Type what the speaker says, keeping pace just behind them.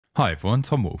Hi everyone,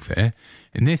 Tom Wolfe here.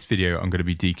 In this video, I'm going to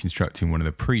be deconstructing one of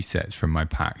the presets from my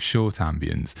pack, Short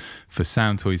Ambience, for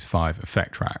Soundtoys 5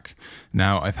 Effect Rack.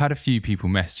 Now, I've had a few people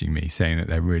messaging me saying that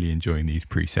they're really enjoying these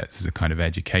presets as a kind of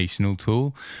educational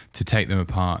tool to take them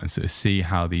apart and sort of see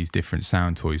how these different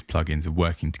Soundtoys plugins are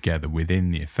working together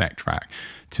within the Effect Rack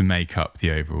to make up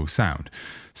the overall sound.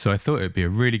 So I thought it'd be a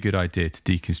really good idea to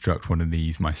deconstruct one of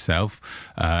these myself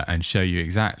and show you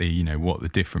exactly, what the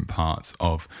different parts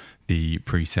of the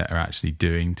preset are actually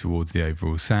doing towards the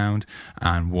overall sound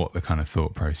and what the kind of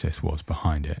thought process was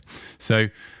behind it. So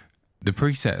the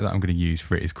preset that I'm going to use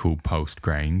for it is called Pulsed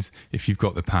Grains. If you've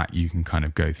got the pack, you can kind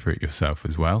of go through it yourself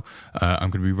as well.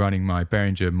 I'm going to be running my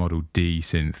Behringer Model D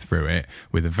synth through it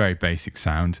with a very basic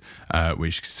sound,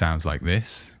 which sounds like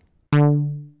this.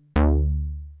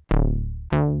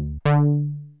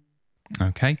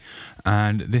 Okay,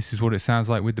 and this is what it sounds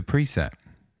like with the preset.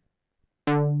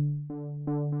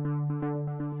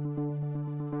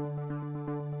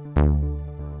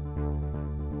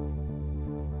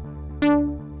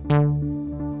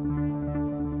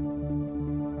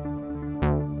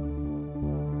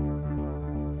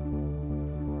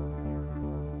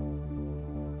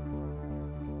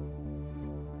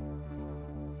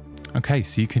 Okay,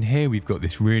 so you can hear we've got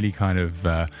this really kind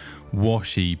of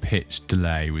washy pitch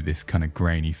delay with this kind of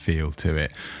grainy feel to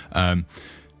it.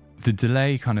 The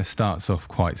delay kind of starts off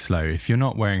quite slow. If you're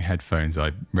not wearing headphones,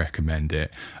 I'd recommend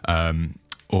it.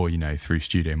 Or, through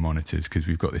studio monitors, because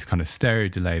we've got this kind of stereo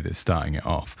delay that's starting it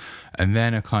off. And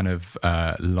then a kind of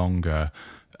longer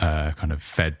kind of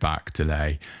fed back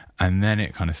delay. And then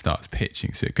it kind of starts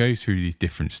pitching. So it goes through these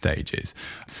different stages.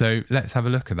 So let's have a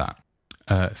look at that.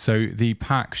 So the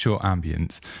pack Short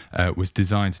Ambience was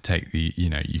designed to take the,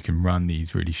 you can run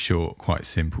these really short, quite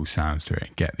simple sounds to it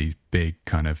and get these big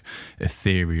kind of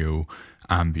ethereal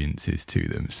ambiences to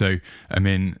them. So,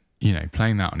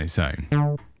 playing that on its own.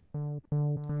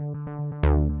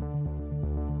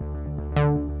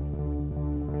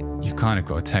 You've kind of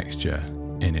got a texture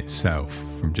in itself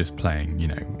from just playing,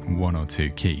 one or two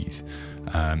keys.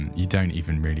 You don't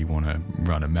even really want to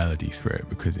run a melody through it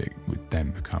because it would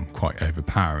then become quite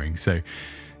overpowering. So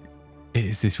it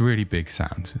is this really big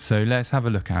sound. So let's have a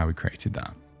look at how we created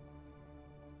that.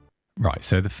 Right,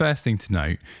 so the first thing to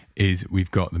note is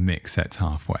we've got the mix set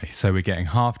halfway. So we're getting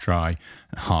half dry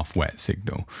and half wet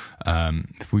signal.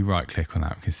 If we right click on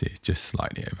that, we can see it's just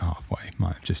slightly over halfway.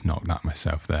 Might have just knocked that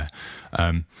myself there.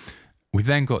 We've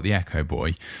then got the Echo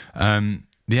Boy.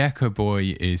 The Echo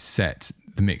Boy is set,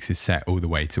 the mix is set all the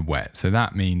way to wet. So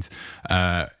that means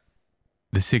the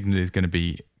signal is going to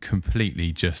be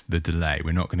completely just the delay.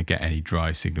 We're not going to get any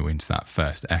dry signal into that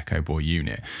first Echo Boy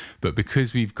unit. But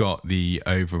because we've got the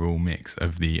overall mix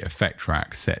of the effect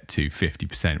rack set to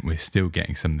 50%, we're still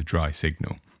getting some of the dry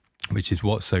signal, which is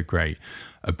what's so great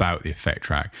about the effect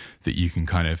rack, that you can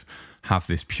kind of have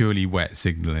this purely wet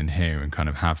signal in here and kind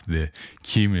of have the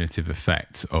cumulative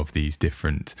effects of these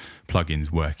different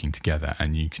plugins working together,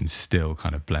 and you can still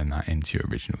kind of blend that into your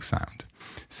original sound.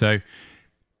 So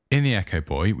in the Echo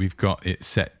Boy, we've got it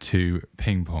set to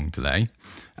ping pong delay,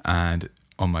 and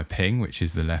on my ping, which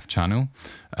is the left channel,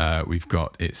 we've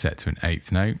got it set to an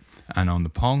eighth note, and on the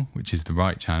pong, which is the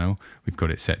right channel, we've got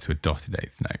it set to a dotted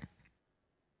eighth note.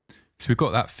 So we've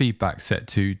got that feedback set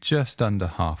to just under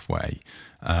halfway.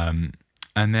 And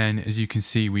then, as you can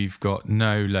see, we've got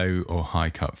no low or high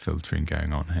cut filtering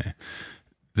going on here.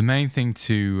 The main thing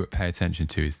to pay attention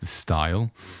to is the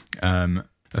style.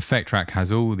 Effect Rack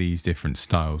has all these different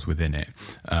styles within it.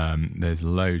 There's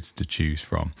loads to choose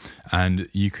from, and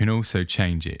you can also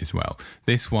change it as well.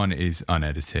 This one is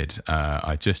unedited.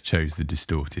 I just chose the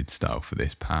distorted style for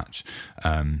this patch.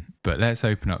 But let's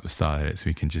open up the style edit so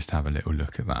we can just have a little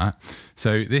look at that.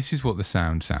 So this is what the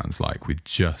sound sounds like with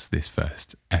just this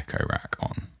first Echo Rack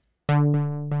on.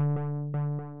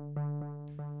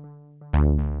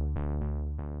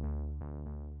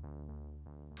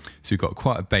 So we've got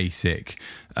quite a basic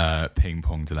ping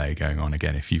pong delay going on.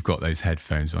 Again, if you've got those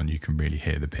headphones on, you can really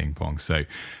hear the ping pong. So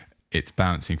it's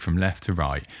bouncing from left to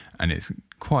right, and it's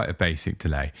quite a basic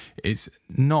delay. It's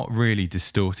not really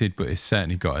distorted, but it's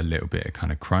certainly got a little bit of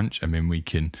kind of crunch. We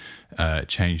can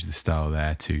change the style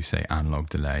there to, say, analog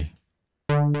delay.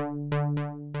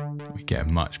 We get a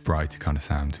much brighter kind of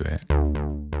sound to it.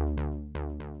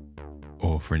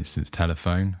 Or, for instance,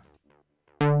 telephone.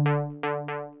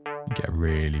 You get a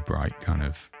really bright kind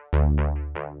of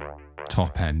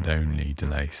top end only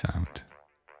delay sound.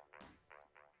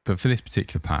 But for this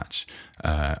particular patch,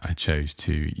 I chose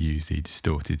to use the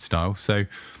distorted style. So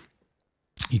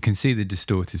you can see the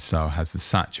distorted style has the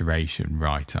saturation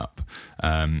right up.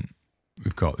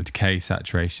 We've got the decay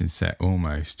saturation set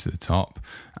almost to the top,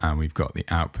 and we've got the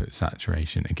output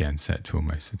saturation again set to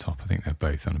almost the top. I think they're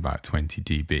both on about 20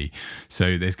 dB.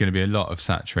 So there's going to be a lot of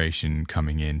saturation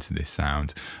coming into this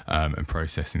sound and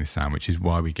processing the sound, which is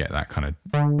why we get that kind of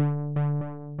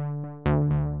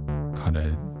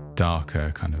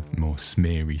darker, kind of more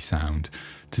smeary sound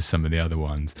to some of the other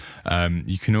ones.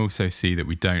 You can also see that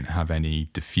we don't have any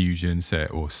diffusion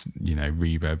or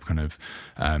reverb kind of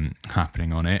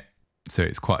happening on it. So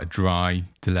it's quite a dry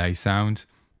delay sound.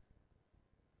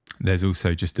 There's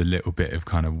also just a little bit of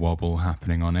kind of wobble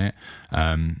happening on it,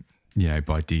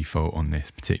 by default on this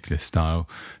particular style.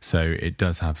 So it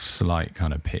does have slight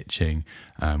kind of pitching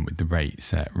with the rate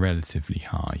set relatively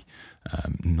high,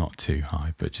 not too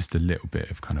high, but just a little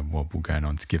bit of kind of wobble going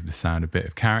on to give the sound a bit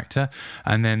of character.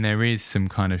 And then there is some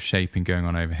kind of shaping going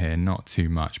on over here, not too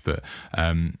much, but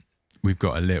we've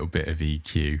got a little bit of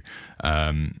EQ.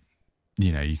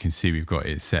 You can see we've got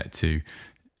it set to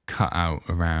cut out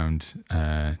around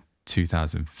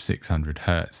 2600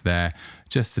 hertz there,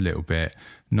 just a little bit,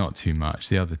 not too much.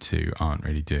 The other two aren't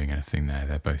really doing anything there.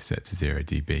 They're both set to 0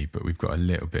 dB, but we've got a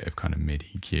little bit of kind of mid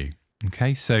EQ.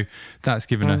 Okay, so that's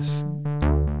given us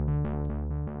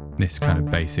this kind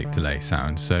of basic delay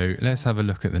sound. So let's have a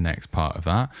look at the next part of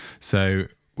that. So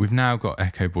we've now got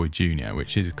Echo Boy Junior,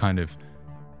 which is kind of,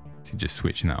 just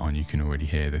switching that on, you can already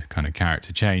hear the kind of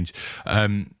character change.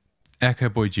 Echo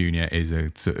Boy Junior is a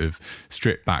sort of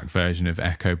stripped back version of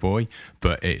Echo Boy,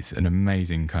 but it's an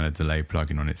amazing kind of delay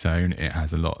plugin on its own. It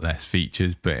has a lot less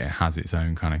features, but it has its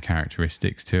own kind of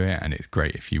characteristics to it, and it's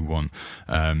great if you want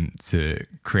to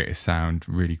create a sound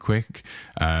really quick.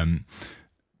 But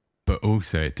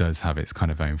also it does have its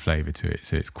kind of own flavor to it,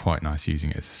 so it's quite nice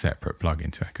using it as a separate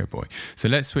plugin to Echo Boy. So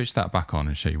let's switch that back on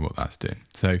and show you what that's doing.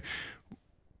 So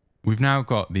we've now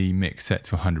got the mix set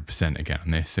to 100% again on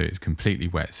this, so it's completely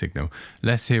wet signal.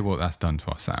 Let's hear what that's done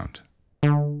to our sound.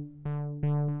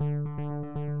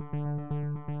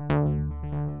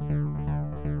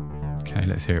 Okay,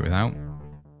 let's hear it without.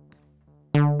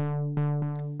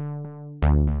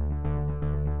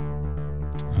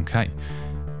 Okay,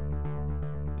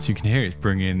 so you can hear it's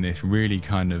bringing in this really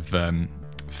kind of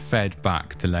fed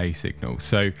back delay signal.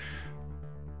 So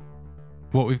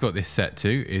what we've got this set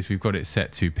to is we've got it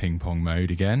set to ping pong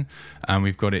mode again, and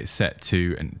we've got it set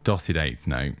to a dotted eighth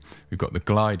note. We've got the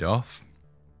glide off,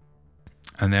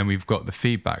 and then we've got the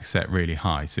feedback set really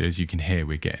high. So as you can hear,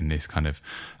 we're getting this kind of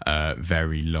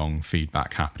very long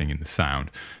feedback happening in the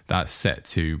sound. That's set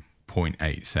to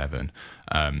 0.87.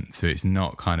 So it's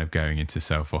not kind of going into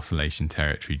self-oscillation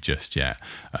territory just yet.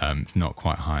 It's not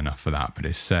quite high enough for that, but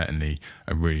it's certainly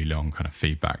a really long kind of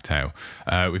feedback tail.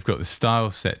 We've got the style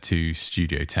set to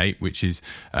studio tape, which is,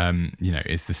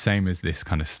 it's the same as this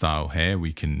kind of style here.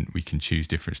 We can choose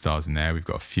different styles in there. We've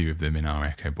got a few of them in our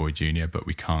Echo Boy Junior, but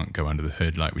we can't go under the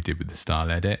hood like we did with the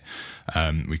style edit.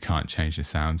 We can't change the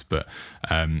sounds, but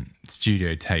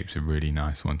studio tape's a really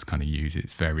nice one to kind of use.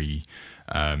 It's very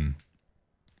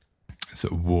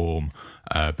sort of warm,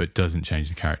 but doesn't change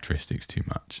the characteristics too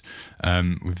much.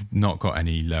 We've not got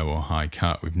any low or high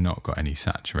cut. We've not got any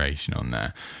saturation on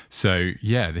there. So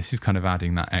yeah, this is kind of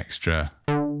adding that extra,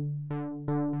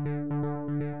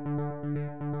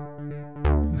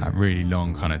 that really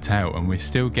long kind of tail, and we're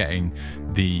still getting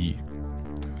the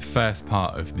first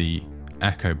part of the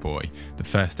Echo Boy, the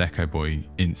first Echo Boy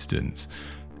instance,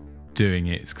 doing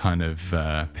its kind of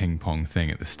ping pong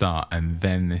thing at the start, and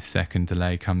then this second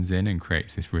delay comes in and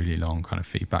creates this really long kind of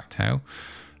feedback tail.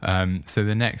 So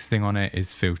the next thing on it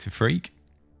is Filter Freak.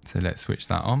 So let's switch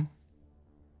that on.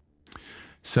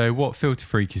 So what Filter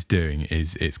Freak is doing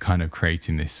is it's kind of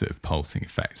creating this sort of pulsing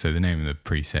effect. So the name of the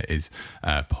preset is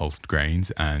pulsed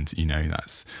grains, and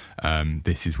that's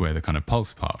this is where the kind of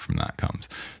pulse part from that comes.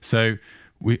 So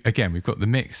we've got the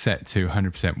mix set to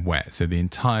 100% wet, so the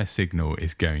entire signal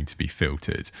is going to be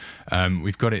filtered.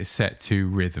 We've got it set to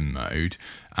rhythm mode,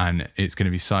 and it's going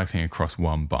to be cycling across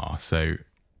one bar. So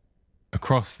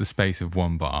across the space of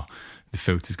one bar, the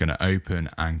filter is going to open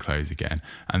and close again,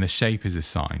 and the shape is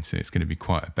assigned, so it's going to be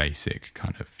quite a basic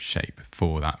kind of shape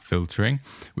for that filtering,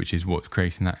 which is what's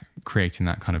creating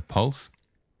that kind of pulse.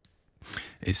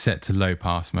 It's set to low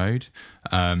pass mode.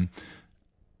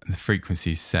 The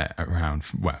frequency is set around,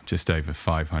 just over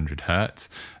 500 hertz,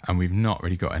 and we've not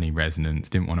really got any resonance.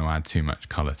 Didn't want to add too much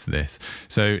color to this.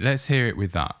 So let's hear it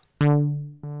with that.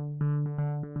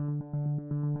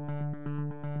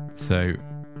 So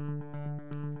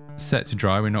set to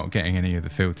dry, we're not getting any of the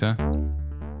filter.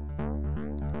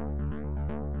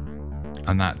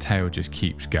 And that tail just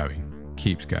keeps going,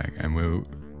 and we'll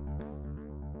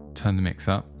turn the mix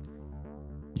up.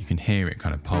 You can hear it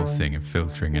kind of pulsing and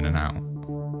filtering in and out.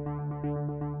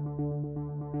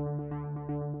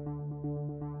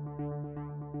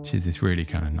 which is this really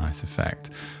kind of nice effect.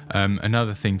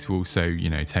 Another thing to also,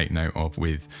 take note of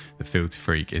with the Filter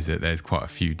Freak is that there's quite a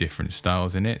few different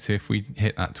styles in it. So if we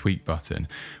hit that tweak button,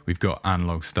 we've got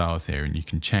analog styles here, and you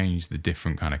can change the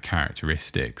different kind of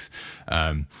characteristics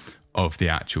of the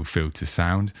actual filter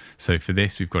sound. So for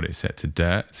this, we've got it set to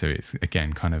dirt. So it's,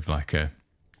 again, kind of like a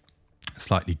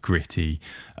slightly gritty,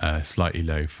 slightly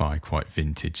lo-fi, quite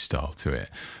vintage style to it.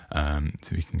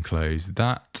 So we can close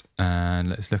that, and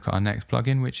let's look at our next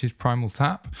plugin, which is Primal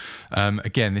Tap.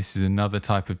 Again, this is another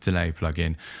type of delay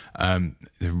plugin.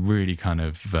 They're really kind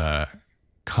of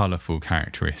colorful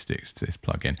characteristics to this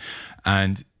plugin,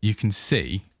 and you can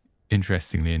see,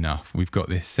 interestingly enough, we've got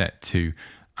this set to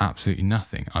absolutely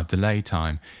nothing. Our delay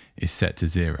time is set to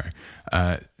 0.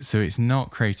 So it's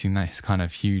not creating this kind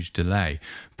of huge delay,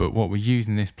 but what we're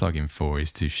using this plugin for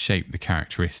is to shape the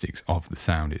characteristics of the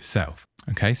sound itself.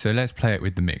 Okay, so let's play it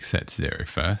with the mix set to 0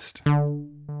 first.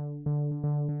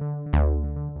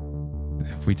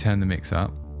 If we turn the mix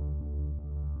up,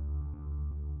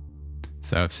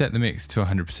 so I've set the mix to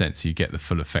 100% so you get the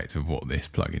full effect of what this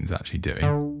plugin's actually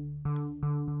doing.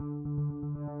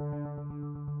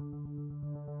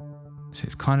 So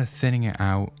it's kind of thinning it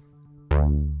out,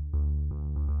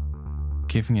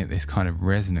 giving it this kind of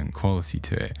resonant quality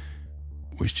to it,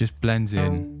 which just blends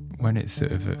in when it's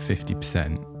sort of at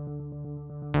 50%.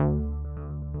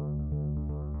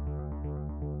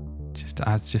 Just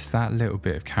adds just that little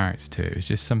bit of character to it. It's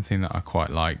just something that I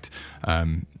quite liked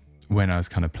when I was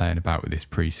kind of playing about with this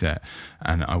preset,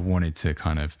 and I wanted to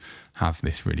kind of have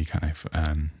this really kind of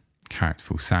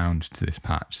characterful sound to this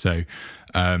patch. So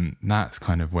that's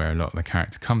kind of where a lot of the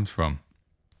character comes from.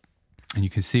 And you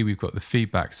can see we've got the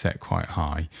feedback set quite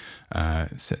high,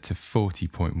 set to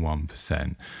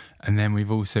 40.1%. And then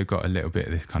we've also got a little bit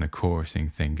of this kind of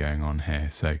chorusing thing going on here.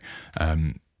 So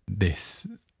this,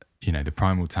 the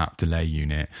Primal Tap delay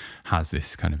unit has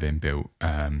this kind of inbuilt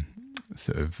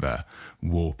sort of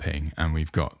warping, and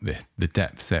we've got the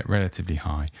depth set relatively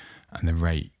high and the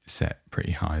rate set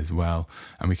pretty high as well.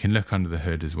 And we can look under the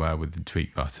hood as well with the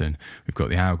tweak button. We've got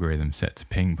the algorithm set to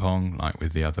ping pong, like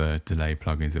with the other delay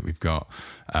plugins that we've got,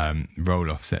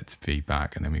 roll off set to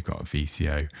feedback, and then we've got a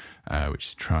VCO, which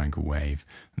is a triangle wave,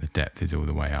 and the depth is all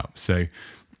the way up. So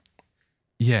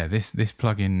yeah, this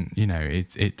plugin,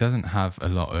 it doesn't have a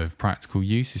lot of practical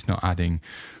use. It's not adding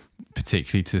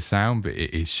particularly to the sound, but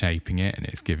it is shaping it, and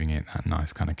it's giving it that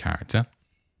nice kind of character.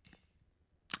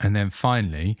 And then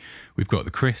finally, we've got the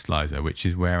crystallizer, which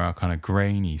is where our kind of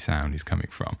grainy sound is coming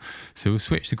from. So we'll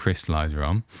switch the crystallizer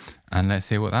on, and let's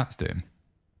hear what that's doing.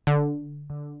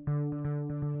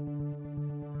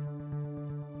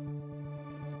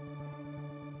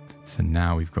 So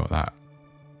now we've got that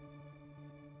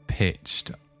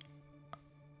pitched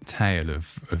tail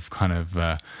of kind of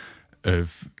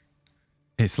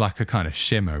it's like a kind of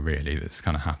shimmer really that's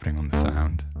kind of happening on the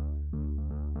sound.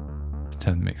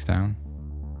 Turn the mix down.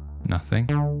 Nothing.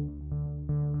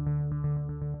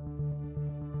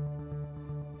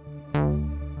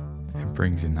 It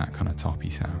brings in that kind of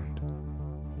toppy sound.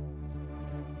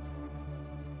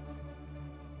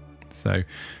 So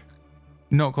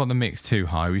not got the mix too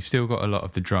high. We've still got a lot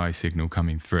of the dry signal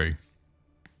coming through,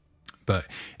 but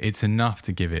it's enough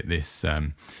to give it this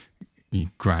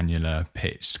granular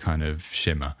pitched kind of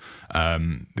shimmer.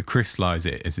 The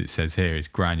crystallizer, as it says here, is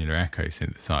granular echo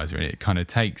synthesizer, and it kind of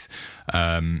takes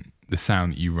the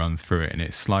sound that you run through it, and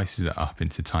it slices it up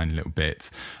into tiny little bits,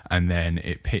 and then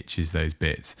it pitches those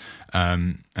bits,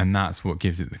 and that's what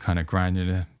gives it the kind of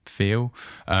granular feel.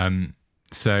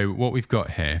 So what we've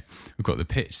got here, we've got the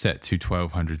pitch set to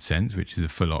 1200 cents, which is a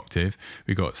full octave.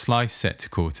 We've got slice set to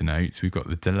quarter notes. We've got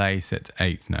the delay set to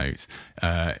eighth notes.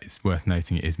 It's worth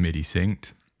noting it is MIDI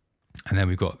synced. And then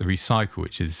we've got the recycle,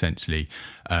 which is essentially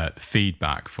the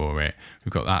feedback for it.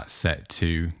 We've got that set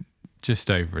to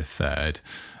just over a third.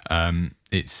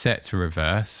 It's set to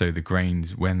reverse, so the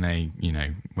grains, when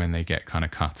they get kind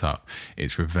of cut up,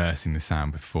 it's reversing the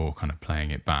sound before kind of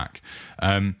playing it back.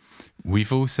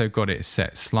 We've also got it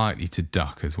set slightly to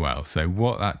duck as well. So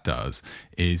what that does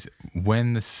is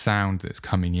when the sound that's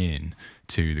coming in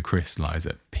to the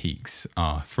crystallizer peaks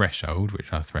our threshold,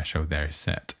 which our threshold there is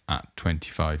set at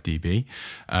 25 dB,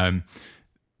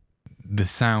 the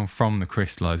sound from the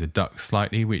crystallizer ducks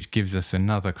slightly, which gives us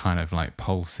another kind of like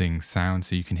pulsing sound.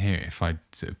 So you can hear it if I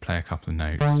sort of play a couple of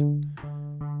notes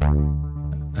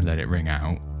and let it ring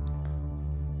out.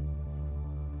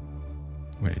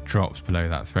 When it drops below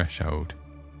that threshold,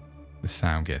 the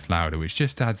sound gets louder, which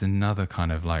just adds another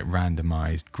kind of like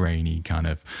randomized, grainy kind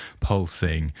of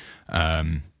pulsing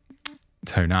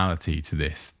tonality to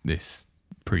this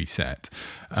preset.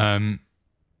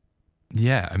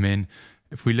 Yeah, I mean,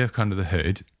 If we look under the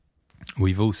hood,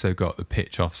 we've also got the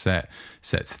pitch offset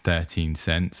set to 13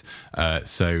 cents.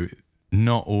 So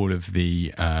not all of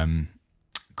the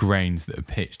grains that are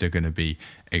pitched are going to be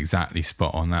exactly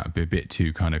spot on. That would be a bit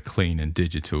too kind of clean and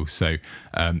digital. So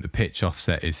the pitch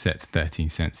offset is set to 13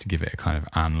 cents to give it a kind of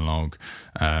analog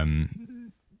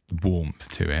warmth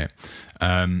to it.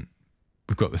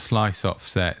 We've got the slice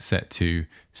offset set to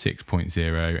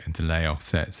 6.0 and delay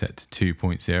offset set to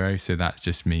 2.0. So that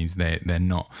just means they're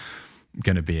not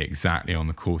going to be exactly on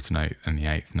the quarter note and the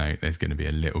eighth note. There's going to be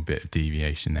a little bit of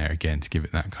deviation there again to give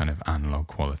it that kind of analog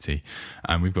quality.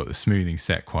 And we've got the smoothing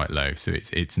set quite low, so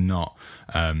it's not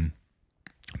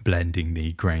blending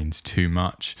the grains too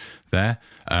much there.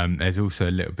 There's also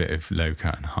a little bit of low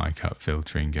cut and high cut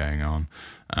filtering going on,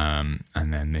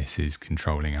 and then this is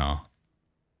controlling our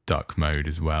duck mode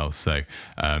as well. So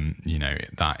you know,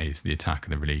 that is the attack of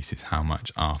the release, is how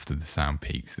much after the sound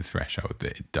peaks the threshold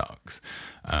that it ducks,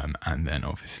 and then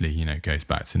obviously, you know, goes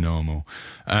back to normal.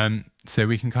 So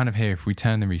we can kind of hear, if we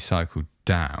turn the recycle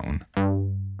down,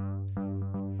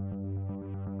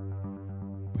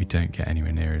 we don't get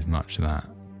anywhere near as much of that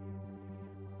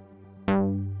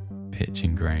pitch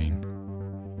and grain.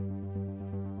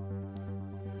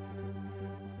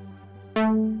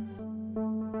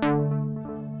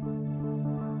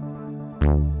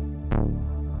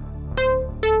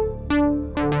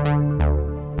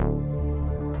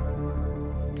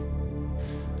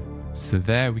 So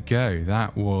there we go.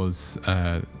 That was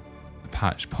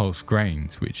patch pulse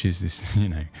grains, which is this, you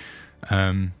know,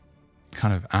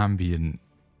 kind of ambient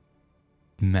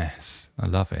mess. I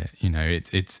love it. You know,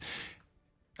 it's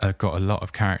got a lot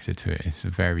of character to it. It's a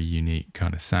very unique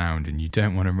kind of sound, and you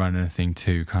don't want to run anything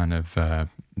too kind of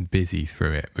busy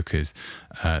through it, because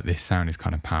this sound is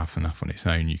kind of powerful enough on its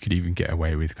own. You could even get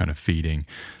away with kind of feeding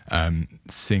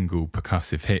single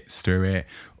percussive hits through it,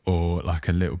 or like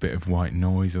a little bit of white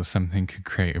noise or something could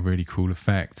create a really cool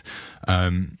effect.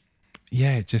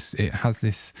 Yeah, it has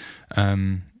this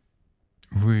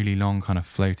really long kind of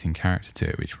floating character to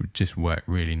it, which would just work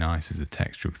really nice as a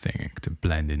textural thing to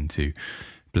blend into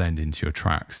your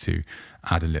tracks, to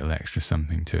add a little extra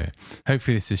something to it.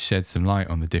 Hopefully this has shed some light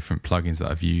on the different plugins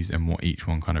that I've used and what each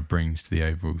one kind of brings to the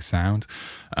overall sound.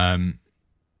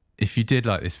 If you did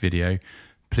like this video,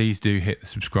 please do hit the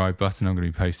subscribe button. I'm going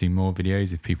to be posting more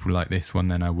videos. If people like this one,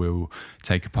 then I will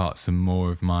take apart some more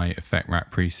of my Effect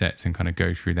Rack presets and kind of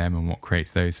go through them and what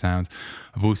creates those sounds.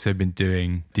 I've also been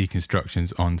doing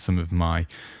deconstructions on some of my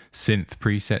synth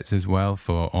presets as well,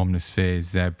 for Omnisphere,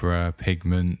 Zebra,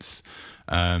 Pigments.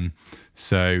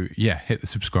 So yeah, hit the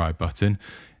subscribe button.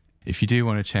 If you do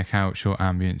want to check out Short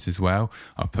Ambience as well,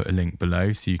 I'll put a link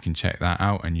below so you can check that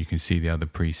out and you can see the other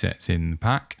presets in the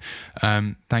pack.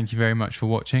 Thank you very much for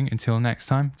watching. Until next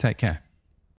time, take care.